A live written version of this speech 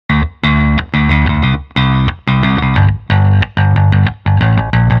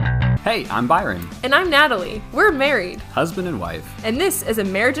Hey, I'm Byron, And I'm Natalie. We're married, husband and wife. and this is a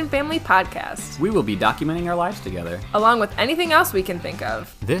marriage and family podcast, We will be documenting our lives together. along with anything else we can think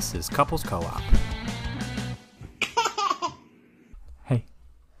of. This is Couples Co-op. Hey.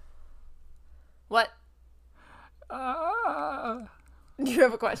 What? Do you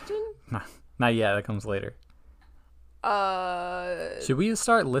have a question? Not yet, that comes later. Should we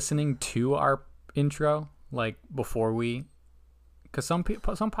start listening to our intro, like, before we... Because some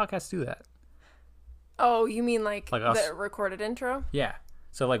podcasts do that. Oh, you mean like us. the recorded intro? Yeah.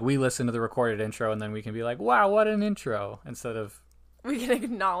 So, like, we listen to the recorded intro, and then we can be like, wow, what an intro, instead of... We can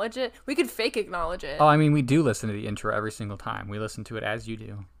acknowledge it. We could fake acknowledge it. Oh, I mean, we do listen to the intro every single time. We listen to it as you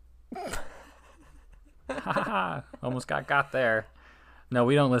do. Almost got there. No,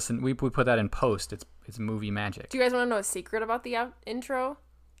 we don't listen. We put that in post. It's movie magic. Do you guys want to know a secret about the intro?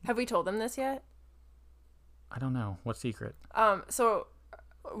 Have we told them this yet? I don't know. What secret? So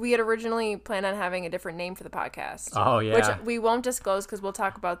we had originally planned on having a different name for the podcast. Oh, yeah. Which we won't disclose because we'll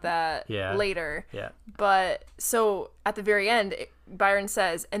talk about that later. Yeah. But so at the very end, Byron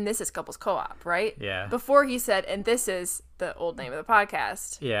says, and this is Couples Co-op, right? Yeah. Before he said, and this is the old name of the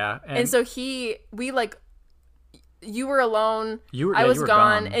podcast. Yeah. And so you were alone. I was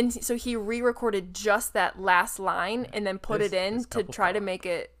gone. And so he re-recorded just that last line and then put it in to try to make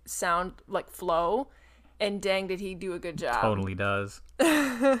it sound like flow. And dang, did he do a good job. Totally does.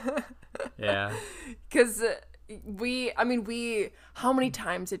 Yeah. Because how many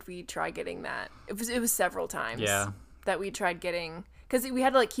times did we try getting that? It was several times. Yeah. That we tried getting, because we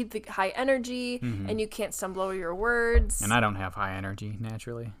had to keep the high energy, and you can't stumble over your words. And I don't have high energy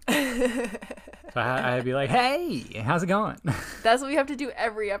naturally. So I'd be like, hey, how's it going? That's what we have to do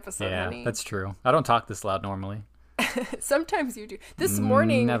every episode, honey. Yeah, that's true. I don't talk this loud normally. Sometimes you do. This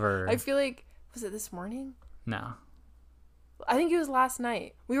morning, Never. I feel like, was it this morning? No. I think it was last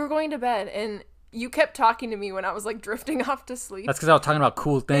night. We were going to bed, and you kept talking to me when I was drifting off to sleep. That's because I was talking about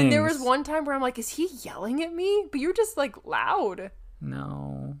cool things. And there was one time where I'm like, is he yelling at me? But you're just loud.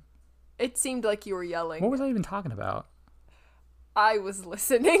 No. It seemed like you were yelling. What was I even talking about? I was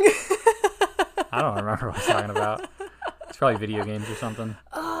listening. I don't remember what I was talking about. It's probably video games or something.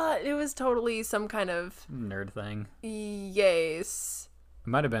 It was totally some kind of nerd thing. Yes. It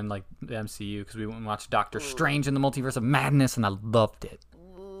might have been the MCU because we went and watched Doctor Strange in the Multiverse of Madness, and I loved it.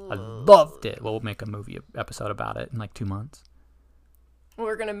 I loved it. We'll make a movie episode about it in 2 months.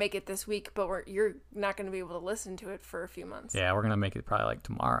 We're gonna make it this week, but you're not gonna be able to listen to it for a few months. Yeah, we're gonna make it probably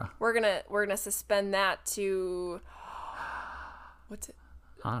tomorrow. We're gonna suspend that to what's it?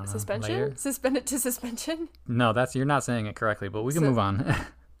 I don't know. Suspension? Later? Suspend it to suspension? No, you're not saying it correctly, but we can move on.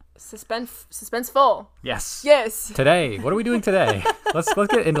 Suspenseful. Yes. Yes. Today, what are we doing today? Let's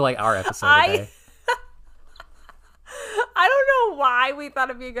get into our episode today. I don't know why we thought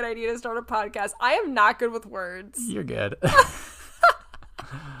it'd be a good idea to start a podcast. I am not good with words. You're good.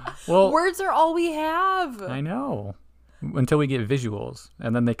 Well, words are all we have. I know. Until we get visuals,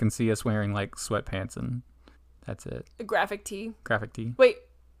 and then they can see us wearing sweatpants, and that's it. A graphic tee. Graphic tee. Wait,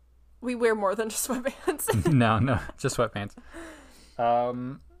 we wear more than just sweatpants. No, just sweatpants.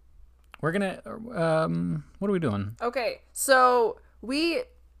 We're gonna. What are we doing? Okay, so we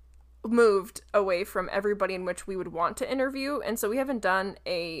moved away from everybody in which we would want to interview, and so we haven't done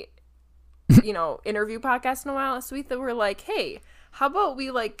a, interview podcast in a while. So we were like, hey, how about we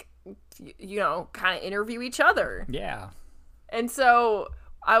kind of interview each other? Yeah. And so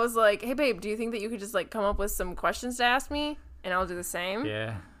I was like, hey, babe, do you think that you could just come up with some questions to ask me, and I'll do the same?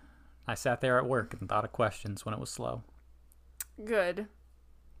 Yeah. I sat there at work and thought of questions when it was slow. Good.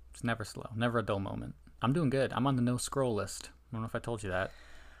 It's never slow. Never a dull moment. I'm doing good. I'm on the no scroll list. I don't know if I told you that.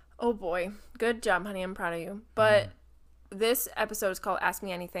 Oh, boy. Good job, honey. I'm proud of you. But this episode is called Ask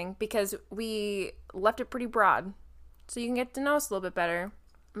Me Anything because we left it pretty broad. So you can get to know us a little bit better.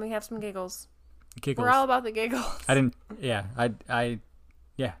 And we have some giggles. Giggles. We're all about the giggles. Yeah.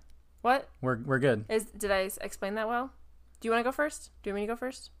 What? We're good. Did I explain that well? Do you want to go first? Do you want me to go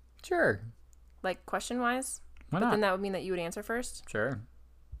first? Sure. Question-wise? Why But not? then that would mean that you would answer first? Sure.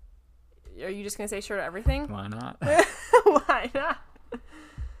 Are you just going to say sure to everything? Why not? Why not?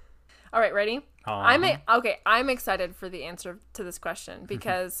 All right, ready? I'm excited for the answer to this question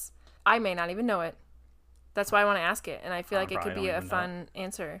because I may not even know it. That's why I want to ask it, and I feel like it could be a fun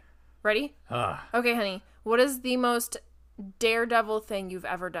answer. Ready? Okay, honey. What is the most daredevil thing you've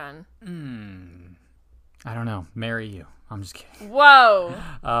ever done? I don't know. Marry you. I'm just kidding. Whoa.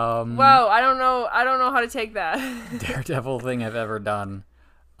 Whoa. I don't know how to take that. Daredevil thing I've ever done.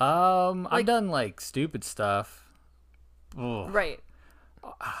 I've done stupid stuff. Ugh. Right.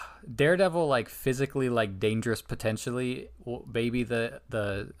 Daredevil, like physically, like dangerous potentially. Baby, the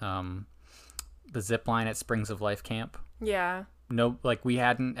zip line at Springs of Life camp. Yeah. No, like we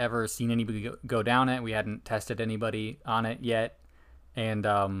hadn't ever seen anybody go down it. We hadn't tested anybody on it yet, and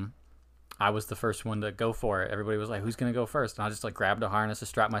I was the first one to go for it. Everybody was like, "Who's gonna go first?" And I just like grabbed a harness to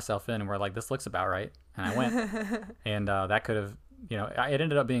strap myself in, and we're like, "This looks about right," and I went, and that could have, it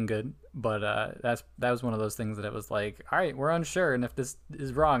ended up being good, but that was one of those things that it was like, all right, we're unsure, and if this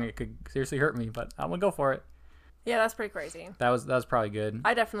is wrong, it could seriously hurt me, but I'm gonna go for it. Yeah, that's pretty crazy. That was probably good.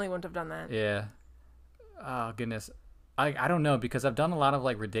 I definitely wouldn't have done that. Yeah. Oh goodness. I don't know, because I've done a lot of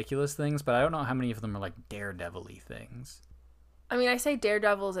like ridiculous things, but I don't know how many of them are like daredevil-y things. I mean, I say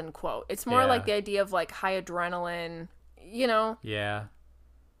daredevils in quote. It's more like the idea of like high adrenaline, Yeah.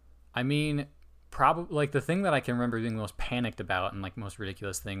 I mean, probably like the thing that I can remember being most panicked about and like most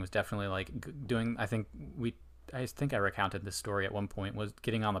ridiculous thing was definitely like doing, I think I recounted this story at one point, was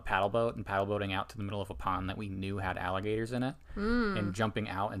getting on the paddle boat and paddle boating out to the middle of a pond that we knew had alligators in it and jumping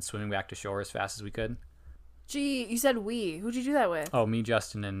out and swimming back to shore as fast as we could. Gee, you said we. Who'd you do that with? Oh, me,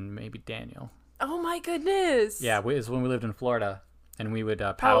 Justin, and maybe Daniel. Oh my goodness. Yeah, it was when we lived in Florida, and we would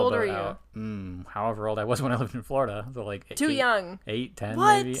paddle How old boat are you? out. However old I was when I lived in Florida. So like Too young. 8, 10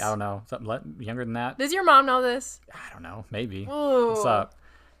 What? maybe. I don't know. Something younger than that. Does your mom know this? I don't know. Maybe. Ooh. What's up?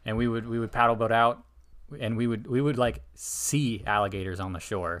 And we would paddle boat out, and we would like see alligators on the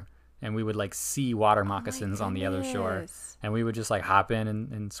shore, and we would like see water moccasins on the other shore, goodness. and we would just like hop in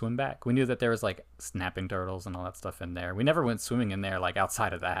and swim back. We knew that there was like snapping turtles and all that stuff in there. We never went swimming in there like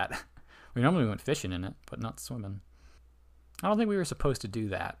outside of that. We normally went fishing in it, but not swimming. I don't think we were supposed to do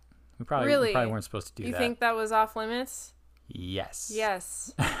that. We probably weren't supposed to do that. You think that was off limits? Yes.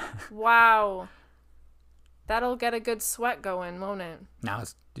 Yes. Wow. That'll get a good sweat going, won't it? Now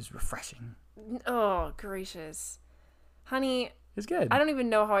it's refreshing. Oh, gracious. Honey, It's good. I don't even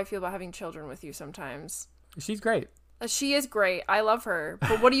know how I feel about having children with you sometimes. She's great. She is great. I love her.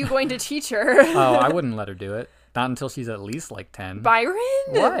 But what are you going to teach her? Oh, I wouldn't let her do it. Not until she's at least like 10. Byron?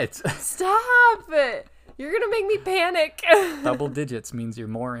 What? Stop it. You're going to make me panic. Double digits means you're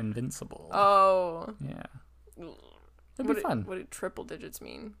more invincible. Oh. Yeah. It'd be fun. What do triple digits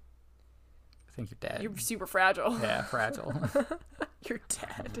mean? I think you're dead. You're super fragile. Yeah, fragile. You're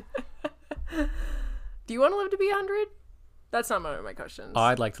dead. Do you want to live to be 100? That's not one of my questions. Oh,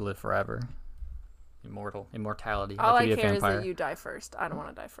 I'd like to live forever. Immortality. All Like I to be a care is vampire. that you die first. I don't want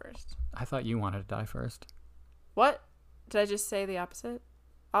to die first. I thought you wanted to die first. What? Did I just say the opposite?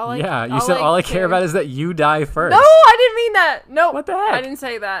 You said all I care about is that you die first. No, I didn't mean that. No. What the heck? I didn't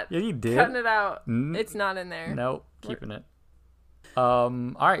say that. Yeah, you did. Cutting it out. It's not in there. Nope, keeping it. All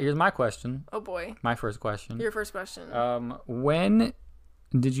right, here's my question. Oh boy. My first question. Your first question. When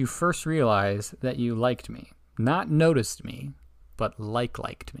did you first realize that you liked me? Not noticed me, but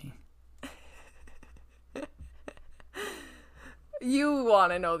liked me. You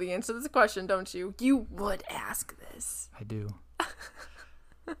want to know the answer to this question, don't you? You would ask this. I do.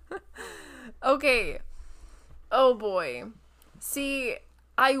 Okay. Oh boy. See,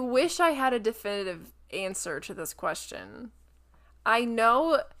 I wish I had a definitive answer to this question. I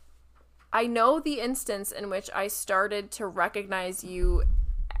know the instance in which I started to recognize you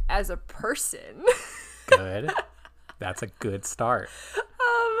as a person. Good. That's a good start.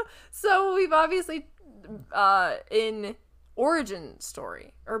 So we've obviously in Origin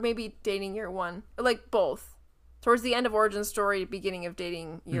Story, or maybe Dating Year 1, like both. Towards the end of Origin Story, beginning of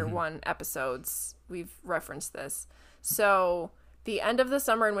Dating Year 1 episodes, we've referenced this. So the end of the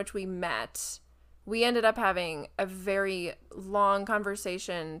summer in which we met, we ended up having a very long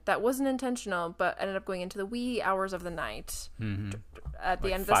conversation that wasn't intentional, but ended up going into the wee hours of the night at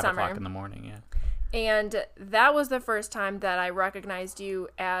the end of the summer. 5 o'clock in the morning, yeah. And that was the first time that I recognized you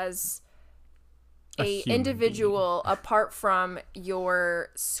as a individual apart from your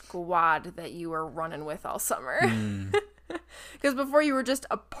squad that you were running with all summer. Because before you were just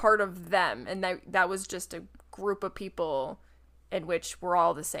a part of them, and that was just a group of people in which we're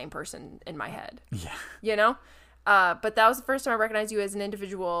all the same person in my head. Yeah. You know? But that was the first time I recognized you as an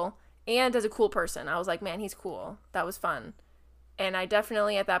individual and as a cool person. I was like, man, he's cool. That was fun. And I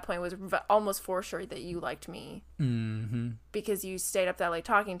definitely at that point was almost for sure that you liked me. Because you stayed up that late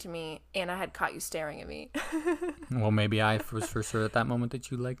talking to me, and I had caught you staring at me. Well, maybe I was for sure at that moment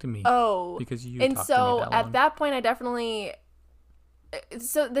that you liked me. Oh. Because you and talked so to me that at long. that point, I definitely...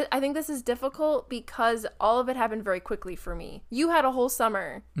 I think this is difficult because all of it happened very quickly for me. You had a whole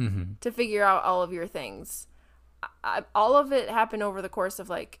summer to figure out all of your things. All of it happened over the course of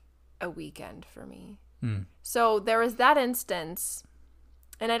like a weekend for me. So there was that instance,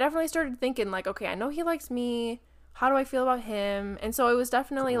 and I definitely started thinking like, okay, I know he likes me. how do I feel about him? And so it was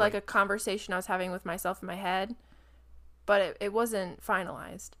definitely like a conversation I was having with myself in my head, but it wasn't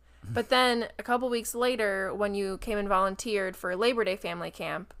finalized. But then a couple weeks later, when you came and volunteered for Labor Day family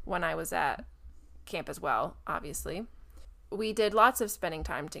camp, when I was at camp as well, obviously, we did lots of spending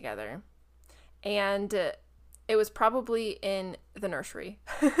time together. And it was probably in the nursery.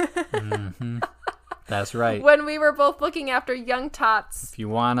 Mm-hmm. That's right. When we were both looking after young tots. If you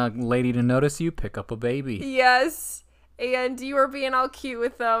want a lady to notice you, pick up a baby. Yes. And you were being all cute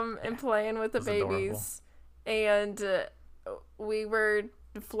with them and playing with the babies. Adorable. And we were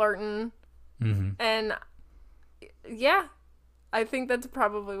flirting. Mm-hmm. And yeah, I think that's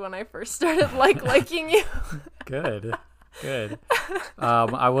probably when I first started liking you. Good.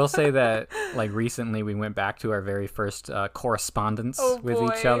 I will say that like recently we went back to our very first correspondence with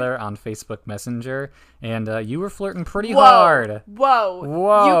each other on Facebook Messenger, and you were flirting pretty hard. Whoa!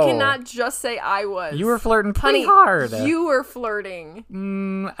 You cannot just say I was. You were flirting pretty hard. You were flirting.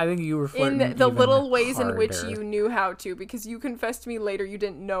 I think you were flirting in the little ways harder. In which you knew how to, because you confessed to me later you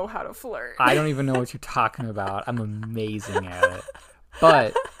didn't know how to flirt. I don't even know what you're talking about. I'm amazing at it.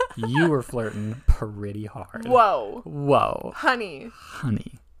 But you were flirting pretty hard. Whoa. Honey.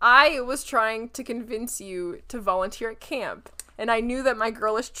 I was trying to convince you to volunteer at camp, and I knew that my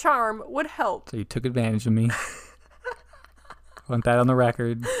girlish charm would help. So you took advantage of me. Want that on the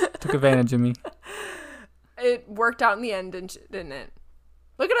record. Took advantage of me. It worked out in the end, didn't it?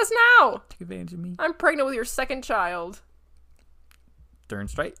 Look at us now. Took advantage of me. I'm pregnant with your second child. Darn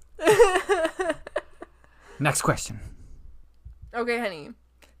straight. Next question. Okay, honey.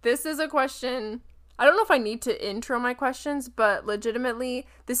 This is a question. I don't know if I need to intro my questions, but legitimately,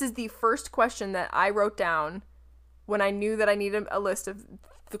 this is the first question that I wrote down when I knew that I needed a list of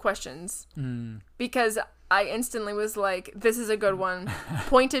the questions. Because I instantly was like, this is a good one.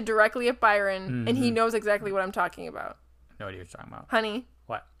 Pointed directly at Byron, and he knows exactly what I'm talking about. No idea what you're talking about. Honey.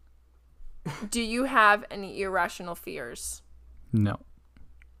 What? Do you have any irrational fears? No.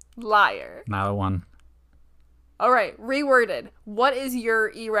 Liar. Not a one. All right, reworded. What is your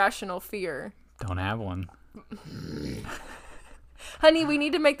irrational fear? Don't have one. Honey, we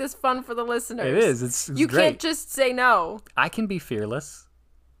need to make this fun for the listeners. It is. It's you great. Can't just say no. I can be fearless.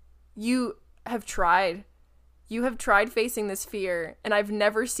 You have tried. You have tried facing this fear, and I've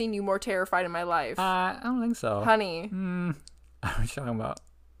never seen you more terrified in my life. I don't think so. Honey. What are you talking about?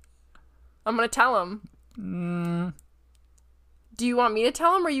 I'm going to tell him. Do you want me to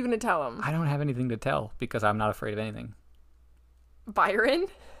tell him, or are you going to tell him? I don't have anything to tell because I'm not afraid of anything. Byron?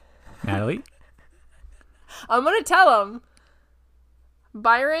 Natalie? I'm going to tell him.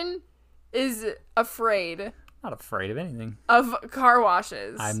 Byron is afraid. Not afraid of anything. Of car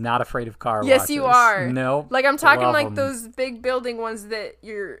washes. I'm not afraid of car washes. Yes, you are. No. Like, I'm talking like those big building ones that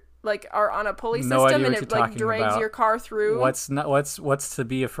you're like are on a pulley system and it like drags your car through. What's to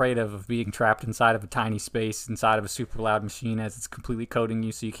be afraid of being trapped inside of a tiny space inside of a super loud machine as it's completely coating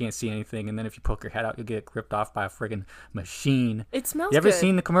you so you can't see anything, and then if you poke your head out you'll get ripped off by a friggin' machine. It smells good. You ever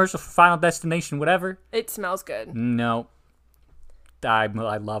seen the commercial for Final Destination whatever? It smells good. No. I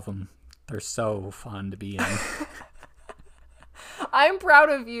love them. They're so fun to be in. I'm proud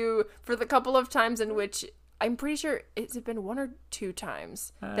of you for the couple of times in which I'm pretty sure it's been 1 or 2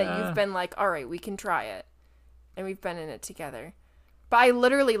 times that you've been like, all right, we can try it. And we've been in it together. But I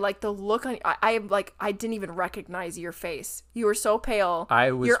literally, like, the look on I didn't even recognize your face. You were so pale.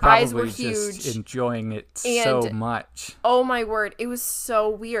 I was your probably eyes were just huge. enjoying it so much. Oh my word. It was so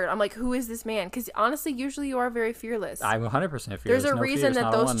weird. I'm like, who is this man? Because honestly, usually you are very fearless. I'm 100% fearless. There's a no reason fears,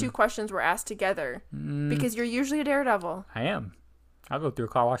 that those 2 questions were asked together. Because you're usually a daredevil. I am. I'll go through a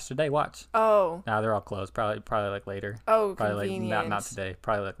car wash today. Watch. Oh. Nah, they're all closed. Probably like later. Oh, probably convenient. like not today.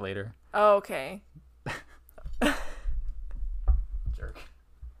 Probably like later. Oh, okay. Jerk.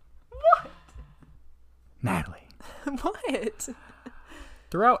 What? Natalie. What?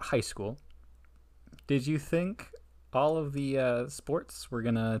 Throughout high school, did you think all of the sports were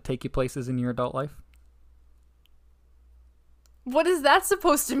gonna take you places in your adult life? What is that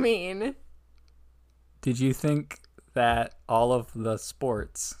supposed to mean? Did you think that all of the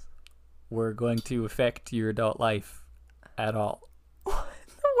sports were going to affect your adult life at all? What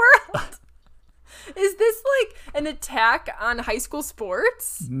in the world? Is this like an attack on high school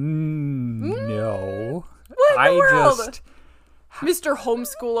sports? No. What in the world? Mr.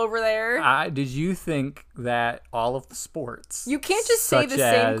 Homeschool over there. Did you think that all of the sports... You can't just say the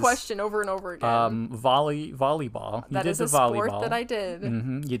same question over and over again. Volleyball. That is a sport that I did.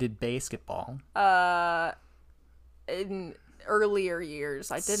 Mm-hmm. You did basketball. In earlier years,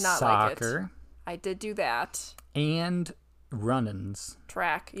 I did not like it. Soccer. I did do that. And run-ins.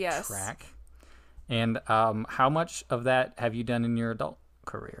 Track, yes. Track. And how much of that have you done in your adult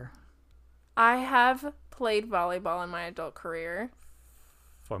career? I have played volleyball in my adult career.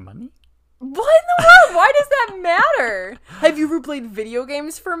 For money? What in the world? Why does that matter? Have you ever played video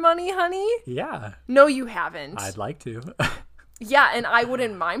games for money, honey? Yeah. No, you haven't. I'd like to. Yeah, and I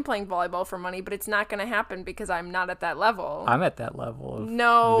wouldn't mind playing volleyball for money, but it's not going to happen because I'm not at that level. I'm at that level of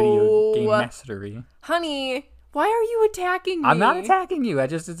No. video game mastery. Honey, why are you attacking me? I'm not attacking you.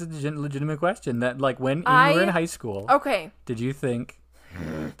 It's a legitimate question. That, like, when you were in high school, okay, did you think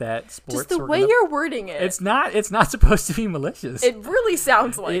that sports just the were way you're wording it. It's not supposed to be malicious. It really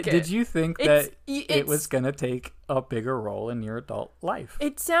sounds like it. Did you think that it was going to take a bigger role in your adult life?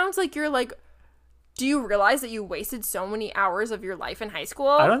 It sounds like you're like, do you realize that you wasted so many hours of your life in high school?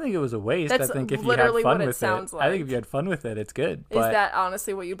 I don't think it was a waste. That's I think if you literally had fun what it with sounds it, like. I think if you had fun with it, it's good. Is that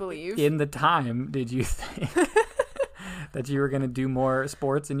honestly what you believe? In the time, did you think that you were going to do more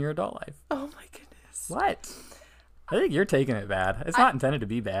sports in your adult life? Oh my goodness. What? I think you're taking it bad. It's not intended to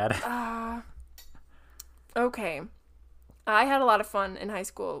be bad. Okay. I had a lot of fun in high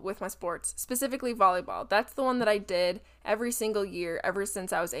school with my sports, specifically volleyball. That's the one that I did every single year ever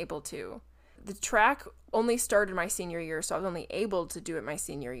since I was able to. The track only started my senior year, so I was only able to do it my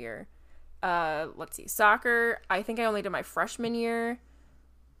senior year. Let's see. Soccer, I think I only did my freshman year.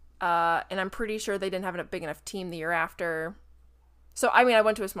 And I'm pretty sure they didn't have a big enough team the year after. So, I mean, I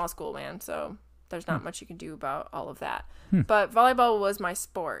went to a small school, man, so there's not much you can do about all of that. But volleyball was my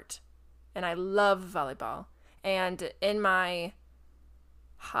sport, and I love volleyball. And in my,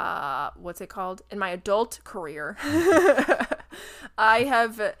 what's it called? In my adult career, I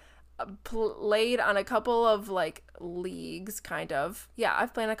have played on a couple of, like, leagues, kind of. Yeah,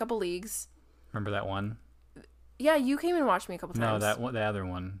 I've played in a couple leagues. Remember that one? Yeah, you came and watched me a couple times. No, the other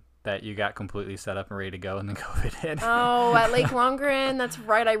one that you got completely set up and ready to go, and then COVID hit. Oh, at Lake Longren, that's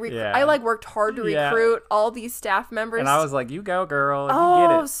right. I worked hard to recruit all these staff members. And I was like, "You go, girl! You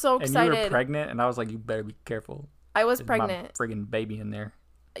get it." I was so excited. And you were pregnant, and I was like, "You better be careful." I was There's pregnant. My friggin' baby in there.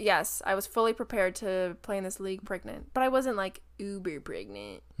 Yes, I was fully prepared to play in this league pregnant, but I wasn't like uber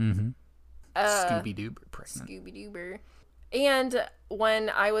pregnant. Mm-hmm. Scooby-Doober pregnant. Scooby-Doober. And when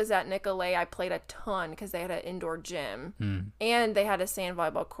I was at Nicolay, I played a ton because they had an indoor gym and they had a sand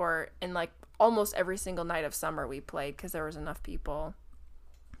volleyball court. And like almost every single night of summer we played because there was enough people.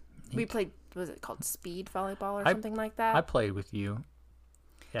 We played, was it called speed volleyball or something like that? I played with you.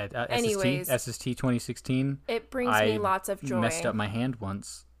 Yeah, Anyways, SST 2016. It brings me lots of joy. I messed up my hand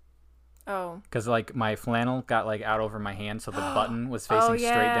once. Oh. Because like my flannel got like out over my hand, so the button was facing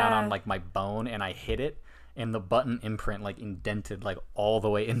straight down on like my bone, and I hit it. And the button imprint like indented like all the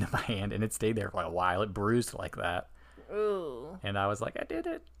way into my hand, and it stayed there for like a while. It bruised like that. Ooh. And I was like, I did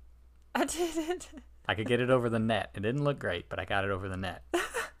it. I did it. I could get it over the net. It didn't look great, but I got it over the net.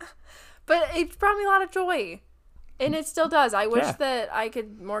 But it brought me a lot of joy. And it still does. I wish that I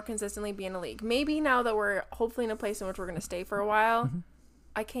could more consistently be in a league. Maybe now that we're hopefully in a place in which we're going to stay for a while,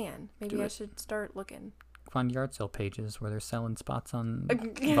 I can. Maybe I should start looking. Find yard sale pages where they're selling spots on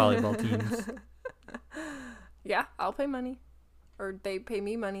volleyball teams. Yeah, I'll pay money. Or they pay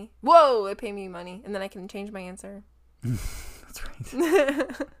me money. Whoa, they pay me money. And then I can change my answer. That's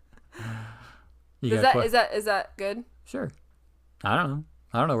right. Is that good? Sure. I don't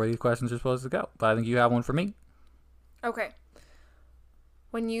know where these questions are supposed to go, but I think you have one for me. Okay.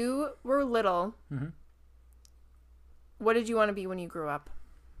 When you were little, what did you want to be when you grew up?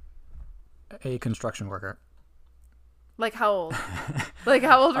 A construction worker. Like how old? Like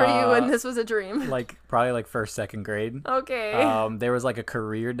how old were you when this was a dream? Like probably like first, second grade. Okay. There was like a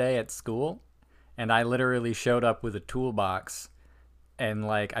career day at school, and I literally showed up with a toolbox, and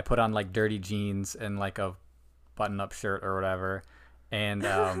like I put on like dirty jeans and like a button-up shirt or whatever, and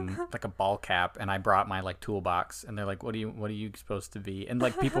like a ball cap, and I brought my like toolbox, and they're like, what are you supposed to be? And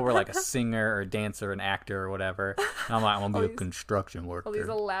like people were like a singer or a dancer, an actor or whatever, and I'm like, I'm gonna be a construction worker. All these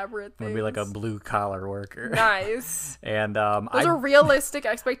elaborate things. I'm gonna be like a blue collar worker. Nice. And those are realistic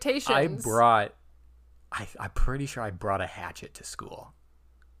expectations. I'm pretty sure I brought a hatchet to school.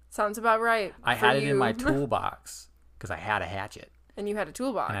 Sounds about right. I had it in my toolbox because I had a hatchet. And you had a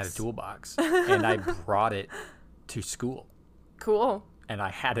toolbox. And I had a toolbox. And I brought it to school. Cool. And I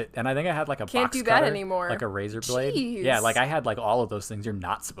had it, and I think I had like a Can't box do cutter, that anymore. like a razor blade. Jeez. Yeah, like I had like all of those things you're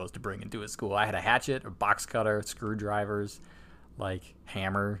not supposed to bring into a school. I had a hatchet, a box cutter, screwdrivers, like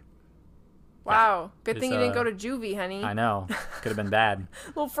hammer. Wow. Good thing you didn't go to juvie, honey. I know. Could have been bad.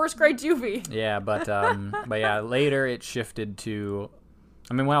 Well, first grade juvie. Yeah, but yeah, later it shifted to,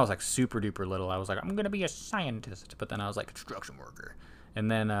 I mean, when I was like super duper little, I was like, I'm going to be a scientist. But then I was like, construction worker.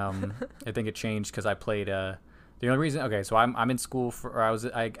 And then I think it changed because I played The only reason, okay, so I'm in school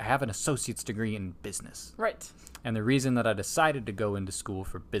I have an associate's degree in business. Right. And the reason that I decided to go into school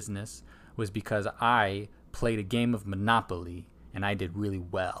for business was because I played a game of Monopoly and I did really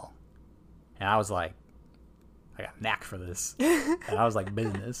well. And I was like, I got a knack for this. And I was like,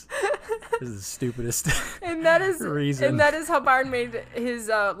 business. This is the stupidest And that is reason. And that is how Byron made his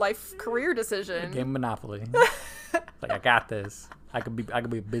life career decision. Game of Monopoly. Like, I got this. I could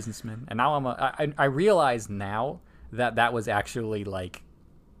be a businessman. And now I realize now that was actually like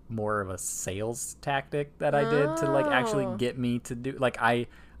more of a sales tactic that I did to like actually get me to do, like, I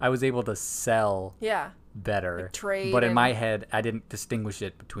was able to sell better, like trade, but in my head I didn't distinguish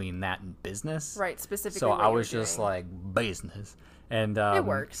it between that and business, right? Specifically, so I was just like business, and it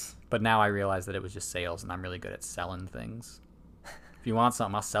works. But now I realize that it was just sales, and I'm really good at selling things. If you want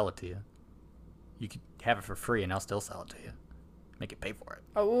something, I'll sell it to you. You could have it for free and I'll still sell it to you. Make it pay for it.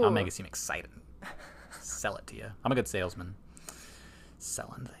 Oh, I'll make it seem exciting. Sell it to you. I'm a good salesman.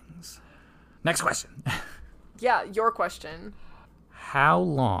 Selling things. Next question. Yeah, your question. How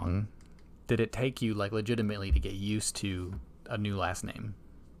long did it take you, like, legitimately to get used to a new last name?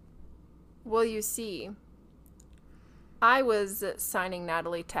 Well, you see, I was signing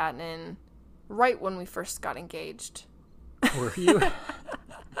Natalie Tatnan right when we first got engaged. Were you?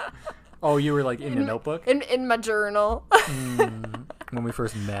 Oh, you were, like, in the notebook? In my journal. When we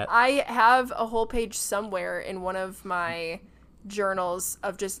first met. I have a whole page somewhere in one of my journals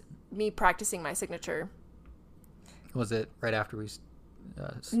of just me practicing my signature. Was it right after we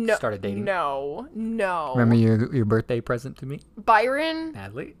No, started dating? No. Remember your birthday present to me? Byron?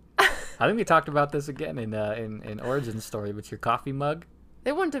 Natalie? I think we talked about this again in Origin Story with your coffee mug.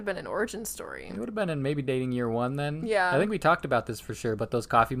 It wouldn't have been an origin story. It would have been in maybe dating year 1 then. Yeah. I think we talked about this for sure, but those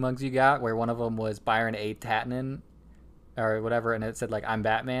coffee mugs you got where one of them was Byron A. Tatnan or whatever, and it said, like, I'm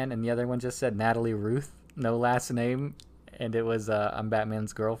Batman, and the other one just said Natalie Ruth, no last name, and it was I'm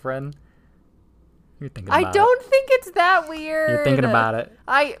Batman's girlfriend. You're thinking about it. I don't think it's that weird. You're thinking about it.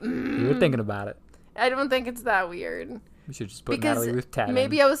 You were thinking about it. I don't think it's that weird. We should just put Natalie Ruth Tatnan.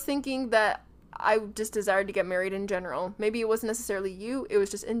 Maybe I was thinking that I just desired to get married in general. Maybe it wasn't necessarily you. It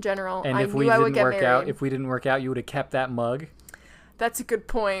was just in general. And I if knew we I would didn't get work married. out, if we didn't work out, you would have kept that mug. That's a good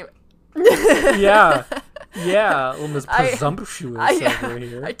point. Yeah. Yeah. Almost presumptuous over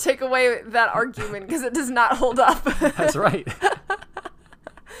here. I take away that argument because it does not hold up. That's right.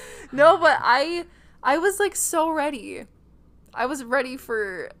 No, but I was like so ready. I was ready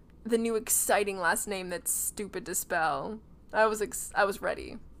for the new exciting last name that's stupid to spell. I was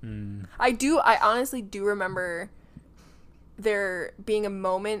ready. I honestly do remember there being a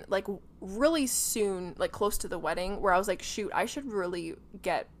moment, like, really soon, like, close to the wedding, where I was like, shoot, I should really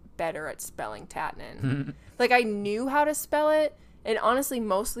get better at spelling Tatnan. Like, I knew how to spell it, and honestly,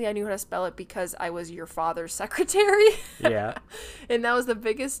 mostly I knew how to spell it because I was your father's secretary. Yeah. And that was the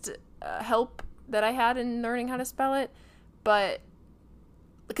biggest help that I had in learning how to spell it. But,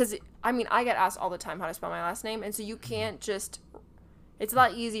 because, I mean, I get asked all the time how to spell my last name, and so you can't just... It's a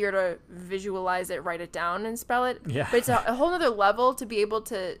lot easier to visualize it, write it down, and spell it. Yeah. But it's a whole other level to be able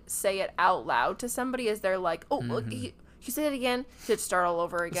to say it out loud to somebody as they're like, oh, look, you say it again? To start all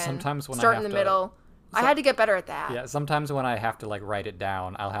over again. Sometimes when start I have in the to, middle. I had to get better at that. Yeah, sometimes when I have to, like, write it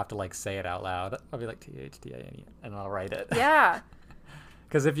down, I'll have to, like, say it out loud. I'll be like, T-H-T-I-N-E, and I'll write it. Yeah.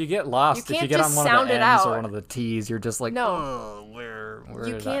 Because if you get lost, if you get on one of the N's or one of the T's, you're just like, oh, where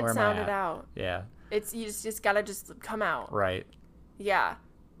you can't sound it out. Yeah. You just gotta just come out. Right. Yeah.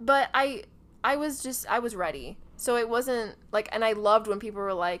 But I was ready. So it wasn't like, and I loved when people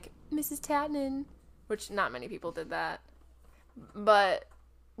were like, Mrs. Tatnan, which not many people did that. But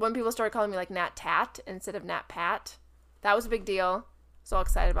when people started calling me like Nat Tat instead of Nat Pat, that was a big deal. So all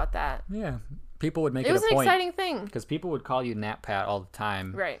excited about that. Yeah. People would make it a point. It was an exciting thing. Because people would call you Nat Pat all the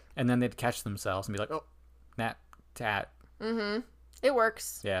time. Right. And then they'd catch themselves and be like, oh, Nat Tat. Mm-hmm. It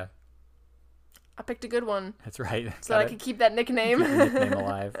works. Yeah. I picked a good one. That's right. So that I could keep that nickname. Keep the nickname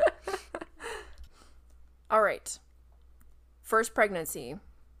alive. All right. First pregnancy.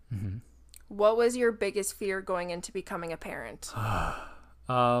 Mm-hmm. What was your biggest fear going into becoming a parent?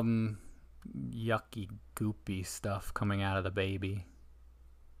 Yucky, goopy stuff coming out of the baby.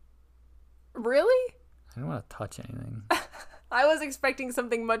 Really? I don't want to touch anything. I was expecting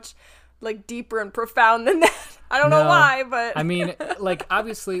something much like deeper and profound than that. I don't know why, but I mean, like,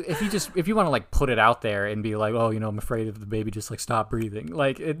 obviously, if you want to, like, put it out there and be like, oh, you know, I'm afraid if the baby just, like, stop breathing.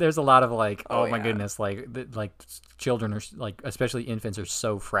 Like, there's a lot of, like, oh my goodness, like children are, like, especially infants are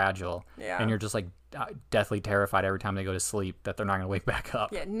so fragile. Yeah. And you're just, like, deathly terrified every time they go to sleep that they're not going to wake back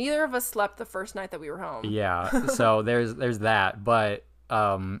up. Yeah, neither of us slept the first night that we were home. Yeah. So there's that, but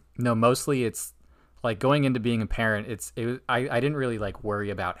no, mostly it's like going into being a parent, I didn't really like worry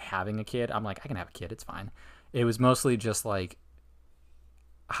about having a kid. I'm like, I can have a kid, it's fine. It was mostly just like,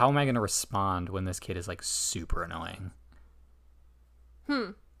 how am I going to respond when this kid is like super annoying?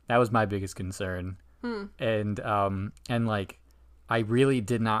 That was my biggest concern. And like, I really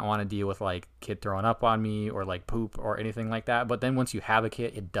did not want to deal with like kid throwing up on me or like poop or anything like that. But then once you have a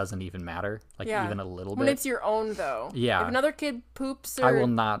kid, it doesn't even matter, like even a little bit. When it's your own, though. Yeah. If another kid poops or I will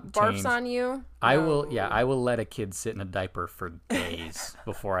not barfs change. on you, I will. Yeah, I will let a kid sit in a diaper for days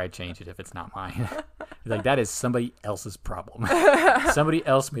before I change it if it's not mine. Like, that is somebody else's problem. Somebody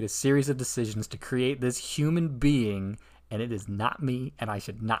else made a series of decisions to create this human being, and it is not me, and I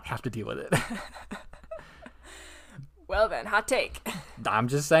should not have to deal with it. Well then, hot take. I'm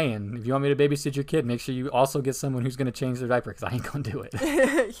just saying, if you want me to babysit your kid, make sure you also get someone who's going to change their diaper, because I ain't going to do it.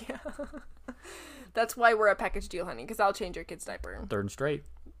 Yeah. That's why we're a package deal, honey, because I'll change your kid's diaper. Third and straight.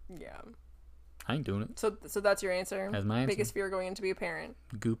 Yeah. I ain't doing it. So that's your answer? That's my answer. Biggest fear going in to be a parent.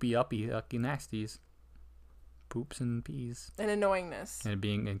 Goopy, uppy, ucky, nasties. Poops and peas. And annoyingness.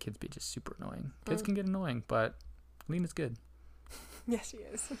 And kids be just super annoying. Kids can get annoying, but Lena's good. Yes, she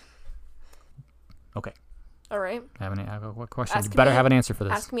is. Okay. All right. What question? You better have an answer for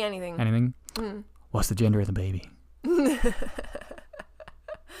this. Ask me anything. Anything? What's the gender of the baby? The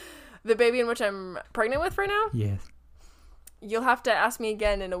baby in which I'm pregnant with right now? Yes. You'll have to ask me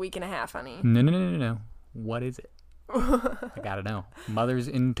again in a week and a half, honey. No. What is it? I gotta know. Mother's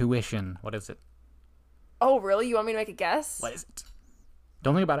intuition. What is it? Oh, really? You want me to make a guess? What is it?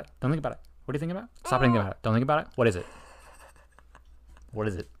 Don't think about it. What are you thinking about? Stop thinking about it. Don't think about it. What is it? What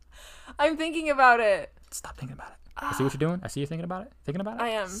is it? I'm thinking about it. Stop thinking about it. I see what you're doing. I see you thinking about it. Thinking about it? I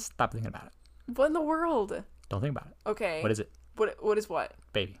am. Stop thinking about it. What in the world? Don't think about it. Okay. What is it? What is what?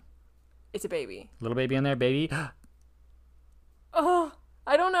 Baby. It's a baby. Little baby in there, baby. Oh,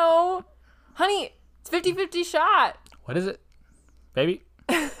 I don't know. Honey, it's 50-50 shot. What is it? Baby?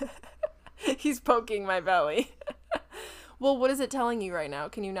 He's poking my belly. Well, what is it telling you right now?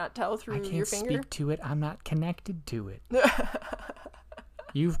 Can you not tell through your finger? I can't speak to it. I'm not connected to it.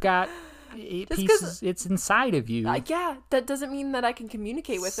 You've got pieces. It's inside of you. Yeah, that doesn't mean that I can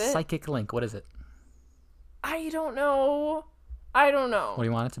communicate with it. Psychic link. What is it? I don't know. What What do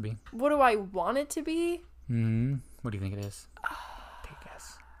you want it to be? What do I want it to be? What do you think it is? Take a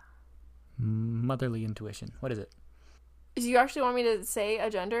guess. Motherly intuition. What is it? Do you actually want me to say a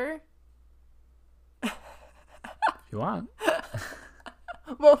gender? If you want.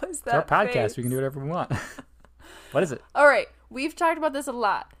 What was that? It's our podcast. face? We can do whatever we want. What is it? All right. We've talked about this a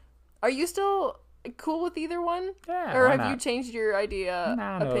lot. Are you still cool with either one? Yeah. Or why have not? you changed your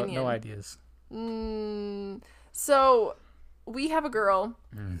opinion? No ideas. So we have a girl,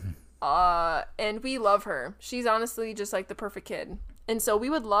 and we love her. She's honestly just like the perfect kid. And so we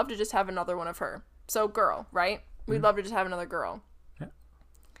would love to just have another one of her. So girl, right? We'd love to just have another girl. Yeah.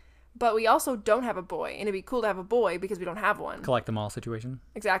 But we also don't have a boy, and it'd be cool to have a boy because we don't have one. Collect them all situation.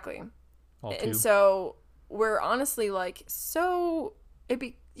 Exactly. All two. And so we're honestly like,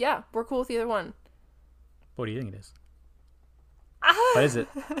 we're cool with either one. What do you think it is? What is it?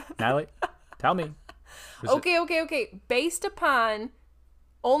 Natalie, tell me. Okay.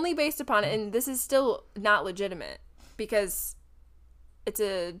 Only based upon, and this is still not legitimate because it's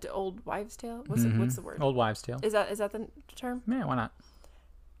a old wives' tale. What's the word? Old wives' tale. Is that the term? Yeah, why not?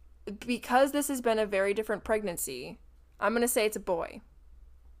 Because this has been a very different pregnancy, I'm gonna say it's a boy.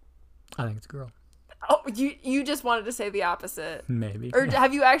 I think it's a girl. Oh, you just wanted to say the opposite. Maybe. Or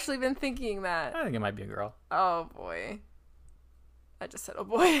have you actually been thinking that? I think it might be a girl. Oh boy. I just said oh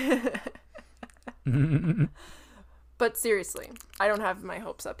boy. But seriously, I don't have my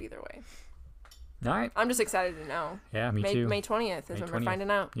hopes up either way. All right. I'm just excited to know. Yeah, me too. May 20th is when we're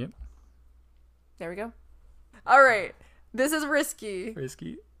finding out. Yep. There we go. All right. This is risky.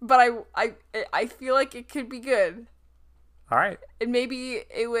 But I feel like it could be good. All right. And maybe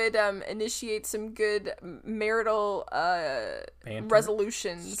it would initiate some good marital Banter,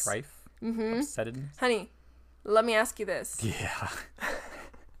 resolutions. strife. Upsettedness. Honey, let me ask you this. Yeah.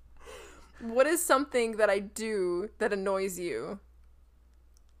 What is something that I do that annoys you?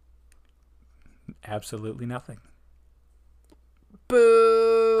 Absolutely nothing.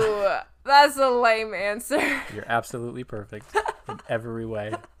 Boo. That's a lame answer. You're absolutely perfect in every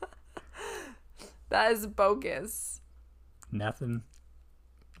way. That is bogus. Nothing.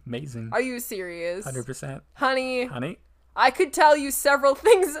 Amazing. Are you serious? 100%. Honey, I could tell you several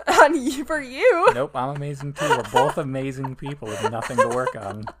things for you. Nope, I'm amazing too. We're both amazing people with nothing to work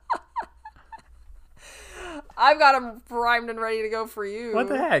on. I've got them primed and ready to go for you. What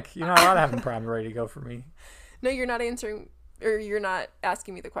the heck? You're not allowed to have them primed and ready to go for me. No, you're not answering you're not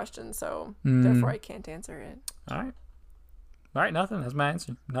asking me the question, so therefore I can't answer it. All right, nothing. That's my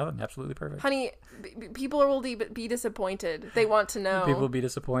answer. Nothing. Absolutely perfect. Honey, people will be disappointed. They want to know. People will be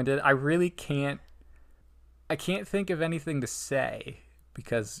disappointed. I really can't. I can't think of anything to say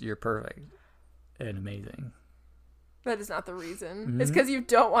because you're perfect and amazing. That is not the reason. It's because you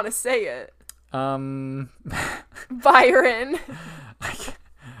don't want to say it. Byron.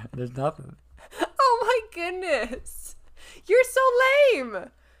 There's nothing. Oh my goodness. You're so lame.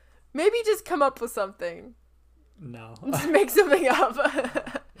 Maybe just come up with something. No. Just make something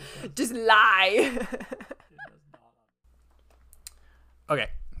up. Just lie. Okay.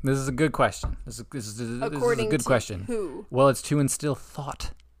 This is a good question. This is a good question. Who? Well, it's to instill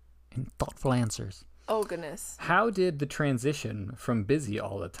thought and thoughtful answers. Oh, goodness. How did the transition from busy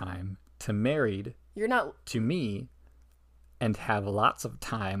all the time to married to me and have lots of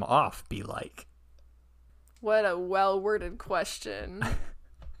time off be like? What a well-worded question.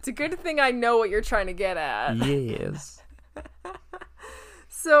 It's a good thing I know what you're trying to get at. Yes.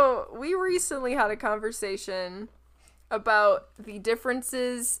 So, we recently had a conversation about the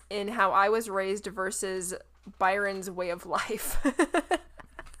differences in how I was raised versus Byron's way of life.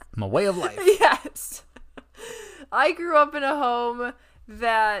 My way of life. Yes. I grew up in a home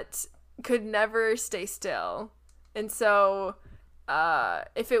that could never stay still. And so,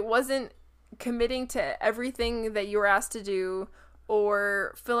 if it wasn't committing to everything that you were asked to do,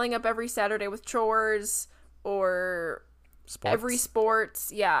 or filling up every Saturday with chores, or every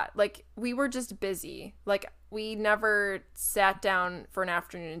sports, like, we were just busy. Like, we never sat down for an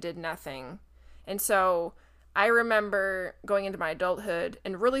afternoon and did nothing. And so I remember going into my adulthood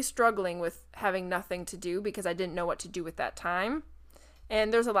and really struggling with having nothing to do because I didn't know what to do with that time.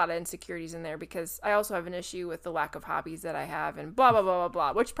 And there's a lot of insecurities in there because I also have an issue with the lack of hobbies that I have and blah, blah, blah,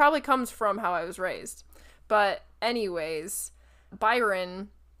 blah, blah, which probably comes from how I was raised. But anyways, Byron,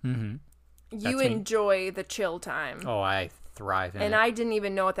 you enjoy the chill time. Oh, I thrive in it. And I didn't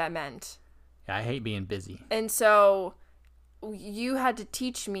even know what that meant. Yeah, I hate being busy. And so you had to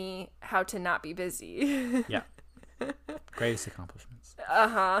teach me how to not be busy. Yeah. Greatest accomplishments.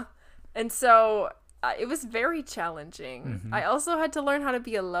 Uh-huh. And so it was very challenging. I also had to learn how to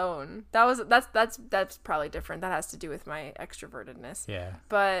be alone. That's probably different. That has to do with my extrovertedness. Yeah.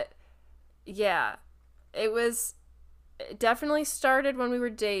 But yeah, it definitely started when we were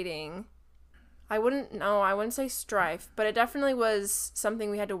dating. I wouldn't say strife, but it definitely was something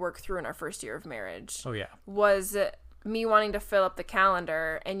we had to work through in our first year of marriage. Oh, yeah. Was me wanting to fill up the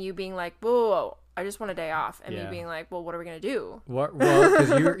calendar and you being like, whoa, I just want a day off. And me being like, well, what are we going to do? Well,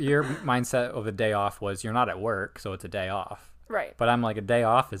 because your mindset of a day off was you're not at work, so it's a day off. Right. But I'm like, a day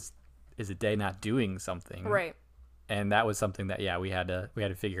off is a day not doing something. Right. And that was something that, we had to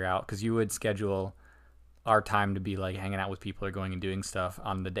figure out because you would schedule our time to be like hanging out with people or going and doing stuff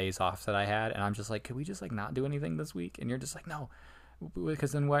on the days off that I had. And I'm just like, could we just like not do anything this week? And you're just like, no,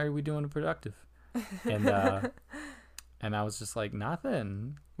 because then why are we doing it productive? And, and I was just like,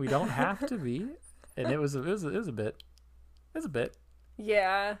 nothing. We don't have to be. And it was a bit.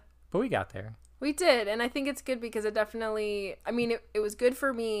 Yeah. But we got there. We did. And I think it's good because it definitely, it was good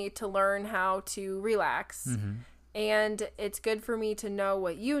for me to learn how to relax. And it's good for me to know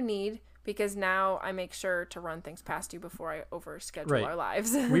what you need because now I make sure to run things past you before I overschedule our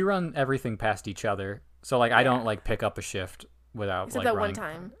lives. We run everything past each other. So like, I don't like pick up a shift without except like that running.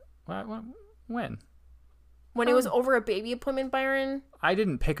 one time. When? When it was over a baby appointment, Byron? I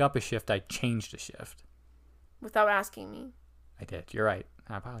didn't pick up a shift. I changed a shift. Without asking me. I did. You're right.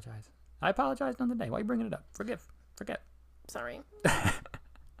 I apologize. I apologized another day. Why are you bringing it up? Forget. Sorry.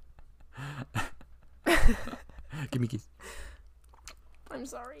 Give me keys. I'm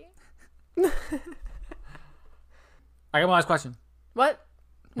sorry. I got one last question. What?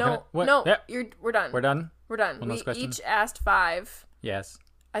 No. What? No. Yep. We're done. We're done? We're done. One last question? Each asked 5. Yes.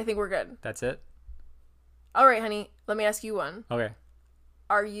 I think we're good. That's it? All right, honey. Let me ask you one. Okay.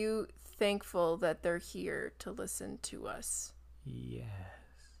 Are you thankful that they're here to listen to us? Yes.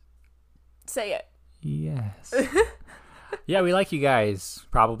 Say it. Yes. Yeah, we like you guys,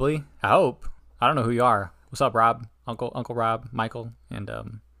 probably. I hope. I don't know who you are. What's up, Rob? Uncle Rob, Michael, and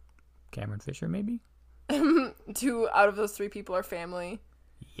Cameron Fisher, maybe? 2 out of those 3 people are family.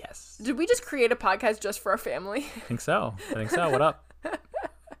 Yes. Did we just create a podcast just for our family? I think so. What up?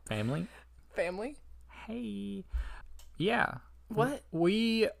 Family? Family? Hey. Yeah. What?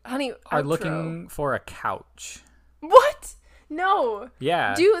 We honey, are outro. looking for a couch. What? No.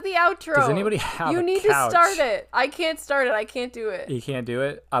 Yeah. Do the outro. Does anybody have a couch? You need to start it. I can't start it. I can't do it. You can't do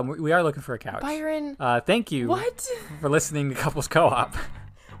it? We are looking for a couch. Byron. Thank you. What? For listening to Couples Co-op.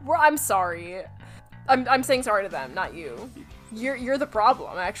 I'm sorry. I'm saying sorry to them, not you. You're the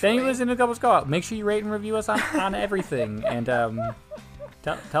problem, actually. Thank you for listening to Couples Co-op. Make sure you rate and review us on everything, and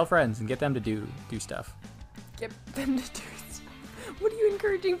tell friends and get them to do stuff. Get them to do stuff. What are you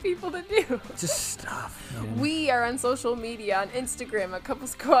encouraging people to do? Just stuff. Man. We are on social media, on Instagram at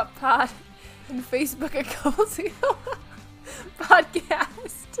Couples Co-op Pod, and Facebook at Couples Co-op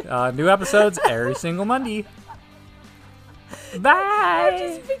Podcast. New episodes every single Monday. Bye. I'm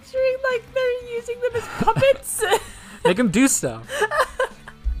just picturing like they're using them as puppets. Make them do stuff.